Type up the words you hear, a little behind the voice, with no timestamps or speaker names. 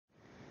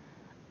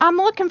I'm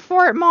looking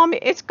for it, Mom.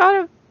 It's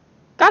gotta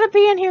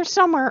be in here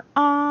somewhere.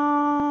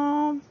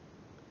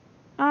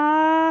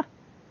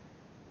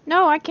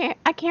 No, I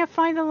can't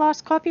find the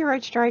lost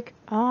copyright strike.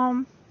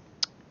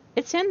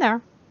 It's in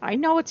there. I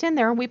know it's in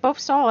there. We both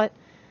saw it.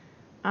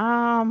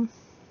 I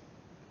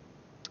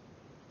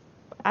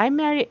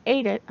might have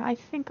ate it. I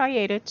think I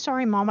ate it.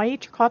 Sorry, Mom. I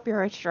ate your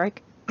copyright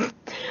strike.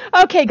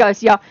 Okay,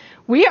 guys. Yeah,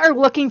 we are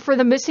looking for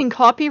the missing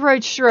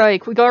copyright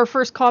strike. We got our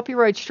first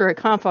copyright strike,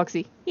 huh,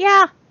 Foxy?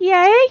 Yeah.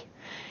 Yay.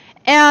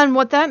 And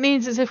what that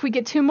means is if we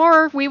get 2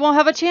 more, we will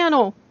have a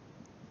channel.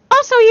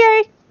 Also,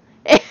 yay.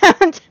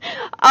 And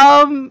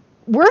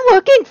we're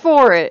looking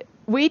for it.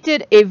 We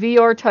did a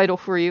VR title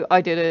for you. I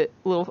did it.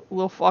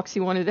 Little Foxy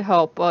wanted to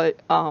help, but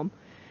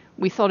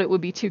we thought it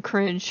would be too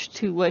cringe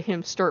to let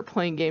him start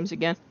playing games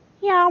again.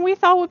 Yeah, we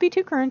thought it would be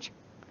too cringe.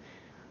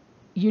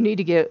 You need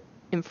to get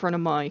in front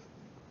of my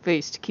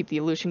face to keep the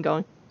illusion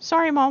going.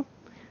 Sorry, Mom.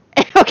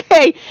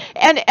 Okay,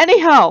 and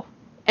anyhow,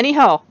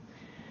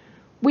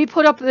 we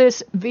put up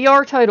this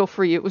VR title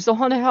for you. It was the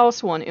haunted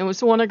house one. It was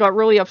the one I got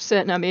really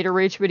upset and I made a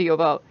rage video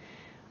about.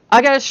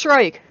 I got a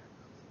strike.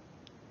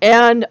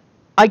 And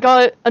I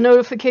got a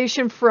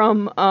notification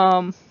from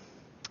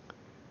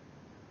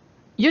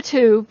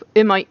YouTube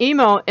in my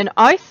email, and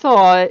I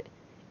thought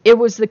it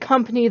was the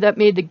company that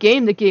made the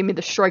game that gave me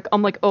the strike.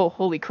 I'm like, oh,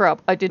 holy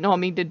crap, I did not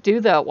mean to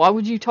do that. Why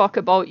would you talk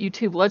about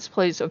YouTube Let's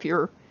Plays of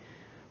your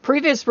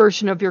previous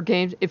version of your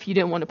game if you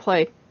didn't want to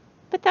play?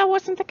 But that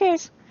wasn't the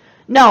case.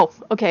 No,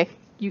 okay,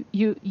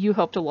 you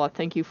helped a lot.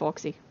 Thank you,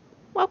 Foxy.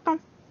 Welcome.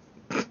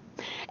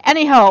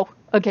 Anyhow,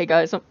 okay,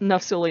 guys,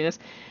 enough silliness.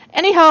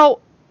 Anyhow,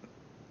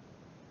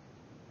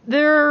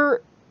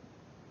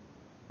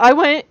 I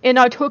went and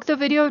I took the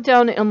video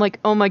down and I'm like,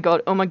 oh my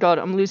god,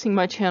 I'm losing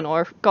my channel.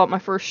 I got my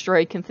first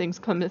strike and things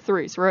come to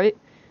threes, right?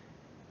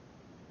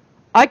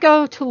 I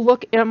go to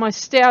look at my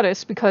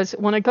status because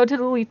when I go to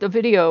delete the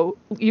video,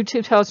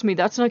 YouTube tells me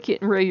that's not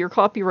getting rid of your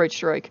copyright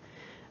strike.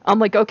 I'm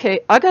like,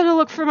 okay, I gotta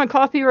look for my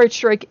copyright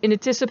strike and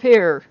it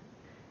disappeared.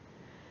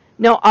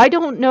 Now, I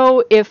don't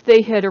know if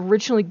they had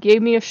originally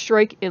gave me a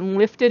strike and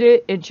lifted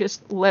it and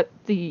just let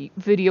the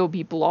video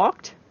be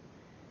blocked,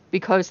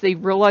 because they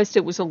realized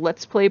it was a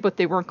Let's Play, but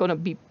they weren't going to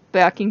be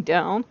backing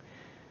down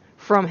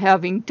from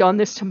having done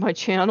this to my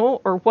channel,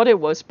 or what it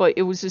was. But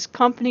it was this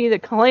company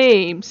that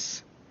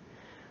claims,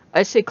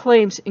 I say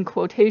claims in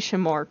quotation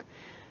mark,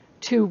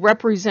 to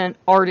represent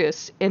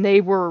artists, and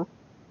they were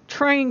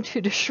trying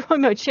to destroy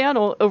my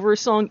channel over a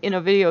song in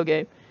a video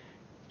game.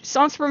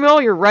 Sounds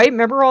familiar, right?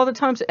 Remember all the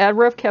times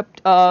AdRev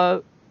kept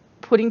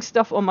putting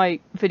stuff on my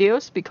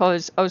videos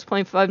because I was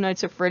playing Five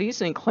Nights at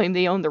Freddy's and claimed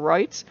they owned the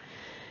rights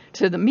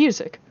to the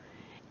music?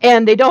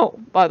 And they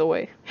don't, by the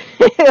way.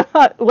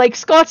 Like,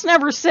 Scott's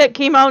Never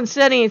came out and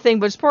said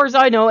anything, but as far as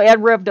I know,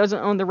 AdRev doesn't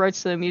own the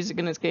rights to the music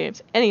in his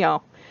games.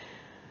 Anyhow,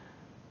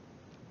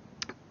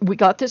 we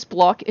got this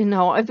block, and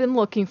now I've been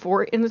looking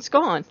for it, and it's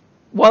gone.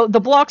 Well, the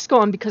block's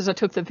gone because I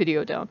took the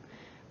video down.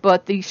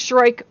 But the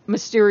strike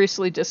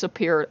mysteriously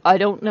disappeared. I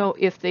don't know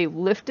if they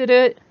lifted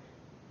it,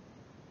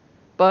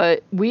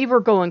 but we were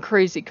going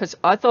crazy, because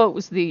I thought it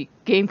was the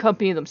game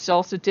company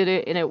themselves that did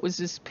it, and it was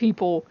just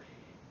people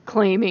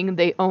claiming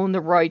they own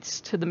the rights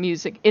to the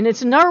music. And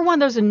it's another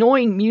one of those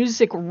annoying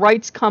music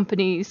rights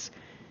companies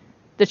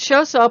that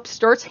shows up,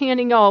 starts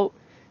handing out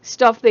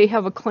stuff they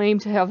have a claim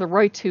to have the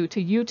right to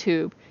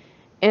YouTube,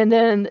 and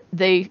then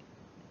they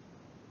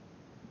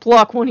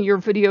block one of your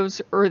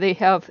videos, or they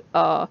have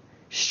a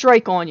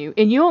strike on you.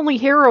 And you only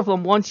hear of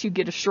them once you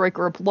get a strike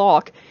or a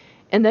block,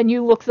 and then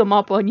you look them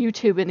up on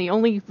YouTube, and the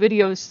only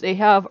videos they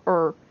have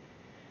are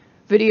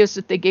videos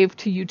that they gave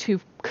to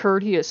YouTube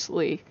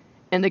courteously,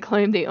 and they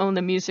claim they own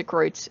the music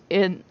rights.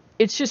 And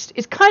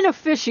it's kind of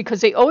fishy,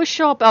 because they always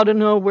show up out of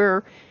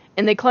nowhere,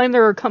 and they claim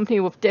they're a company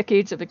with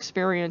decades of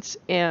experience,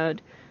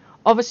 and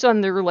all of a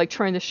sudden they're like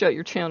trying to shut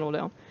your channel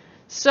down.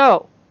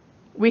 So,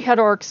 we had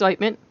our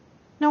excitement.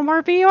 No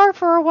more VR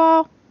for a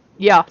while.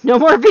 Yeah, no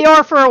more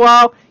VR for a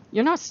while.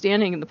 You're not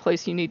standing in the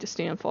place you need to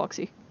stand,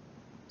 Foxy.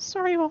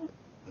 Sorry, Mom.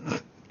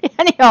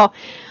 Anyhow,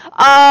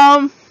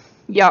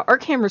 yeah, our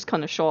camera's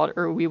kind of shot,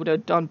 or we would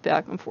have done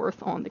back and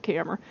forth on the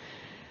camera.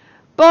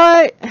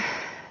 But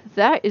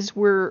that is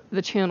where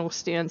the channel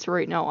stands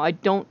right now. I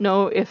don't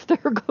know if they're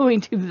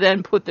going to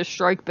then put the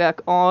strike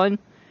back on,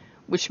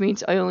 which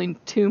means I only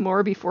need 2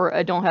 more before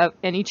I don't have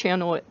any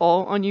channel at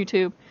all on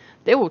YouTube.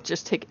 They will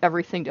just take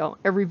everything down.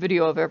 Every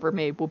video I've ever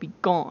made will be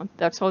gone.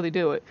 That's how they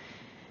do it.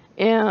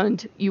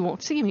 And you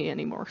won't see me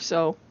anymore.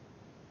 So,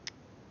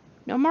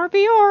 no more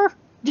VR.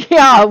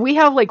 Yeah, we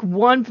have like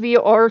 1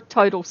 VR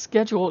title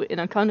scheduled, and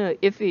I'm kind of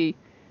iffy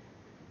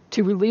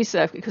to release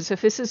that, because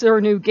if this is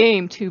our new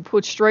game to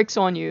put strikes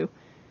on you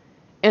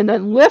and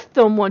then lift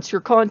them once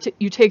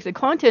you take the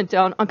content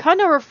down, I'm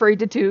kind of afraid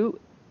to do,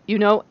 you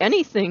know,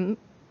 anything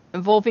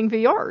involving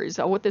VR. Is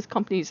that what this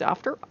company is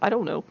after? I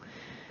don't know.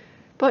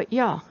 But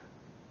yeah,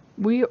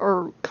 we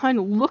are kind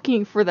of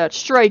looking for that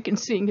strike and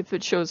seeing if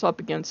it shows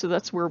up again, so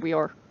that's where we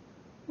are.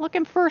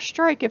 Looking for a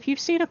strike. If you've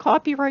seen a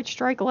copyright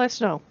strike, let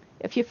us know.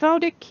 If you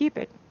found it, keep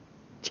it.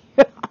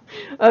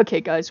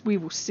 Okay, guys, we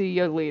will see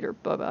you later.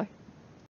 Bye-bye.